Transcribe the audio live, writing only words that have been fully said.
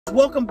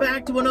Welcome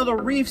back to another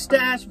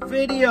ReefStache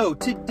video.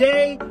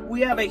 Today we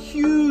have a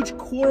huge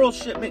coral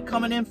shipment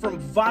coming in from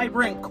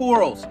Vibrant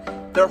Corals.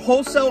 They're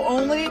wholesale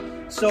only,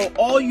 so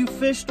all you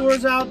fish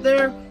stores out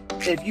there,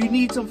 if you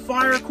need some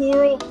fire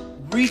coral,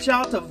 reach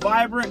out to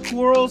Vibrant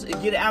Corals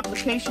and get an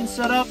application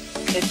set up.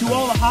 And to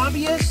all the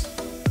hobbyists,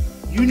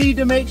 you need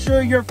to make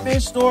sure your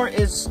fish store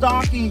is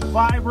stocking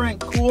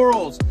Vibrant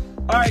Corals.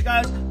 All right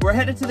guys, we're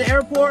headed to the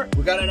airport.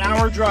 We got an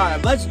hour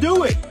drive. Let's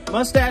do it.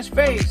 Mustache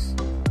face.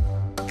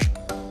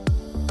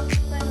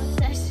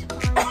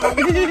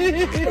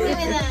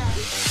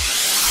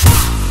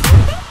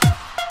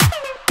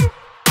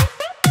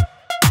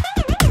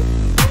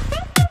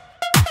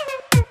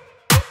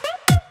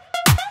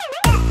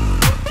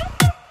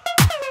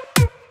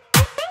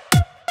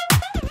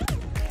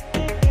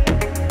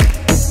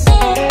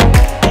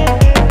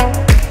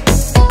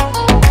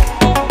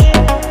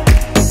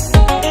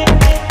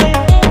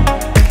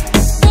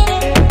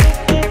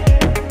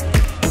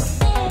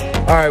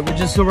 All right, we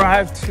just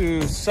arrived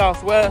to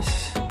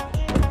Southwest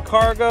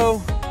Cargo,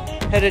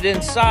 headed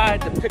inside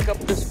to pick up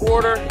this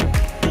order.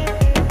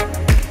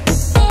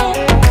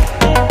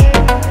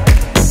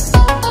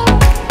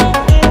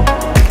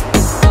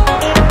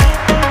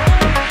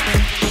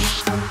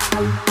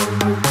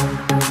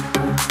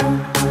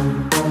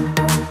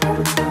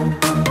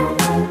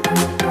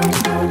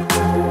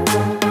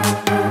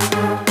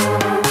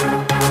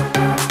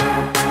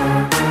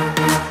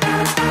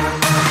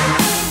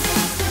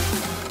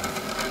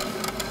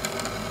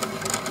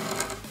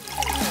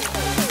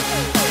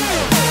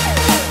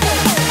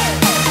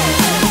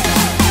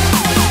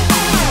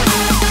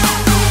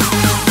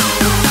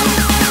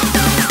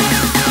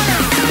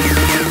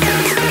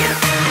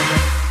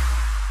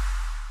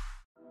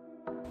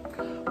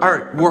 All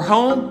right, we're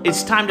home.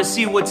 It's time to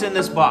see what's in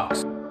this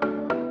box. Look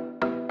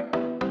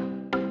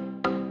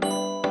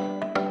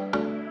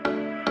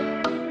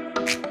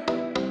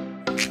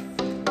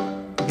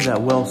at that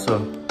Welso.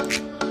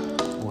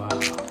 Wow.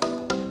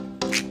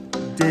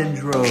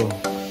 Dendro.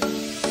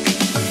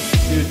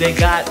 Dude, they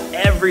got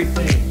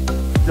everything.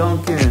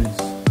 Duncans.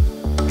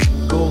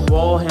 Gold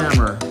wall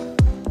hammer.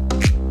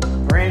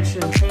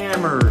 Branching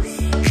hammers.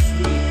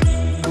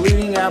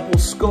 Bleeding apple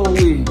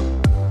Scoly.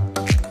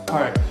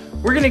 All right.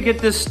 We're gonna get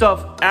this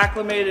stuff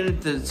acclimated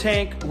into the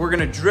tank. We're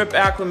gonna drip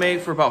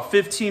acclimate for about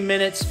 15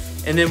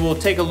 minutes, and then we'll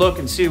take a look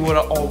and see what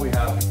all we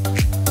have.